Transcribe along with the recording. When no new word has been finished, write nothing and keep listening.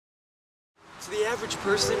To the average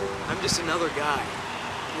person, I'm just another guy.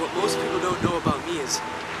 What most people don't know about me is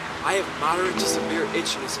I have moderate to severe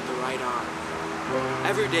itchiness in the right arm.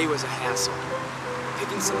 Every day was a hassle.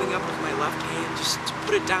 Picking something up with my left hand just to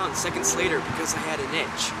put it down seconds later because I had an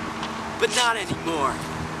itch. But not anymore.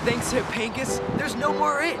 Thanks to Hippancus, there's no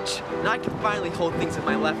more itch. Now I can finally hold things in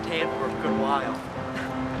my left hand for a good while.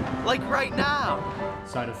 Like right now.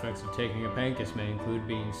 Side effects of taking Hippancus may include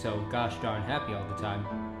being so gosh darn happy all the time,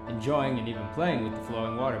 enjoying and even playing with the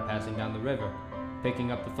flowing water passing down the river,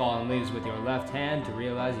 picking up the fallen leaves with your left hand to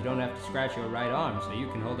realize you don't have to scratch your right arm so you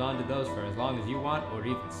can hold on to those for as long as you want or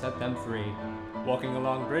even set them free. Walking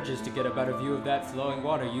along bridges to get a better view of that flowing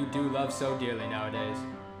water you do love so dearly nowadays.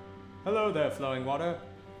 Hello there, flowing water.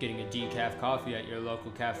 Getting a decaf coffee at your local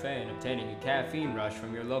cafe and obtaining a caffeine rush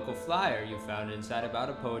from your local flyer you found inside about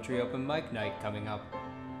a poetry open mic night coming up.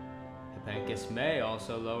 Hippancus may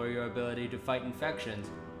also lower your ability to fight infections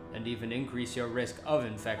and even increase your risk of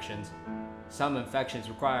infections. Some infections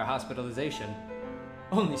require hospitalization.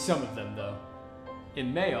 Only some of them, though. It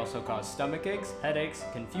may also cause stomach aches, headaches,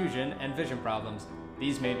 confusion, and vision problems.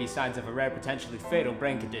 These may be signs of a rare, potentially fatal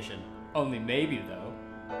brain condition. Only maybe, though.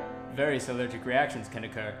 Various allergic reactions can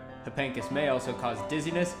occur. Hippancus may also cause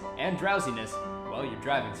dizziness and drowsiness, while you're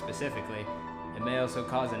driving specifically. It may also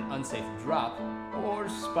cause an unsafe drop or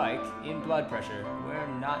spike in blood pressure. We're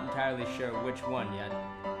not entirely sure which one yet.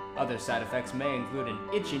 Other side effects may include an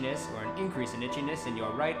itchiness or an increase in itchiness in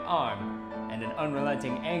your right arm, and an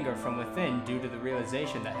unrelenting anger from within due to the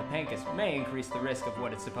realization that Hippancus may increase the risk of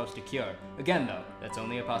what it's supposed to cure. Again though, that's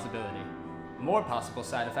only a possibility. More possible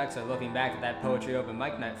side effects are looking back at that poetry open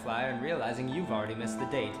mic night flyer and realizing you've already missed the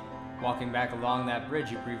date. Walking back along that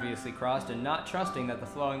bridge you previously crossed and not trusting that the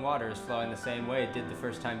flowing water is flowing the same way it did the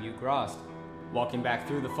first time you crossed. Walking back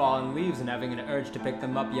through the fallen leaves and having an urge to pick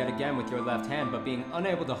them up yet again with your left hand, but being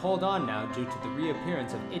unable to hold on now due to the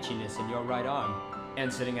reappearance of itchiness in your right arm.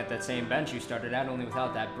 And sitting at that same bench you started out only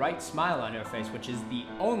without that bright smile on your face, which is the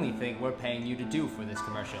only thing we're paying you to do for this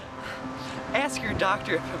commercial. Ask your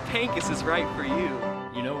doctor if Hippancus is right for you.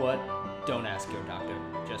 You know what? Don't ask your doctor.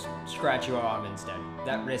 Just scratch your arm instead.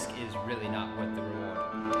 That risk is really not worth the reward.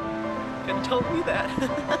 Couldn't tell me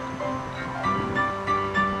that.